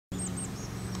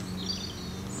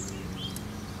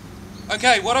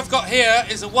Okay, what I've got here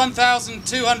is a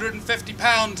 1,250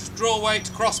 pound draw weight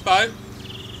crossbow.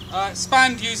 It's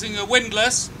spanned using a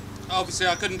windlass. Obviously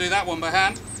I couldn't do that one by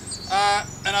hand.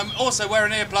 And I'm also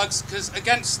wearing earplugs because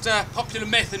against popular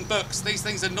myth in books, these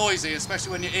things are noisy,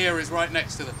 especially when your ear is right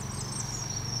next to them.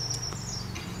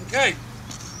 Okay.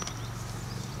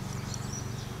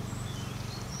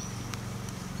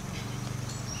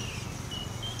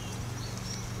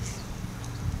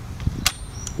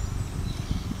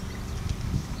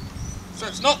 So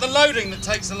it's not the loading that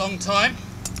takes a long time,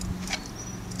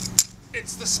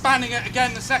 it's the spanning it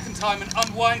again the second time and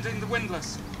unwinding the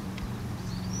windlass.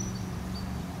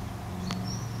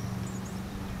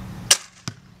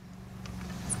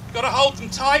 Got to hold them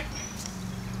tight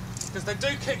because they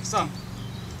do kick some.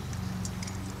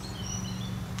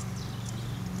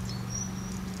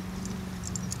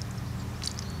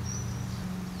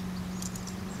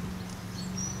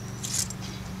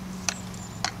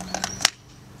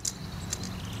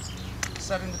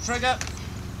 Setting the trigger.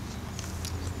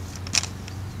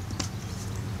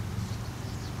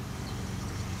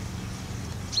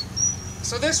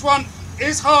 So this one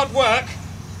is hard work,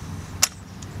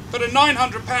 but a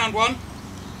 900 pound one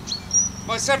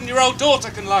my 7-year-old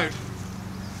daughter can load.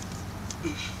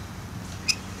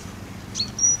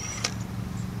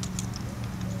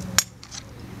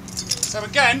 So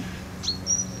again,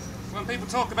 when people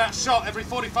talk about shot every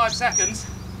 45 seconds,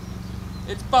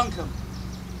 it's bunkum.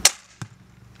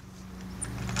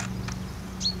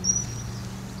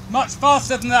 Much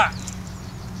faster than that.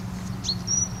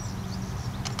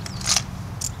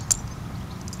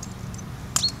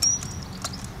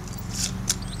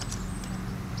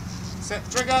 Set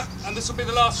the trigger, and this will be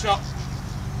the last shot.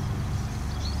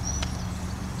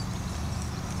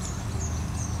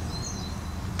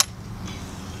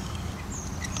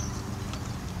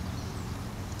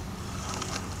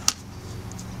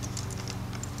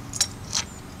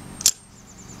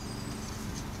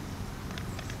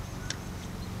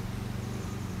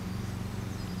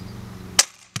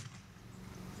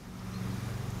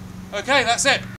 Okay, that's it.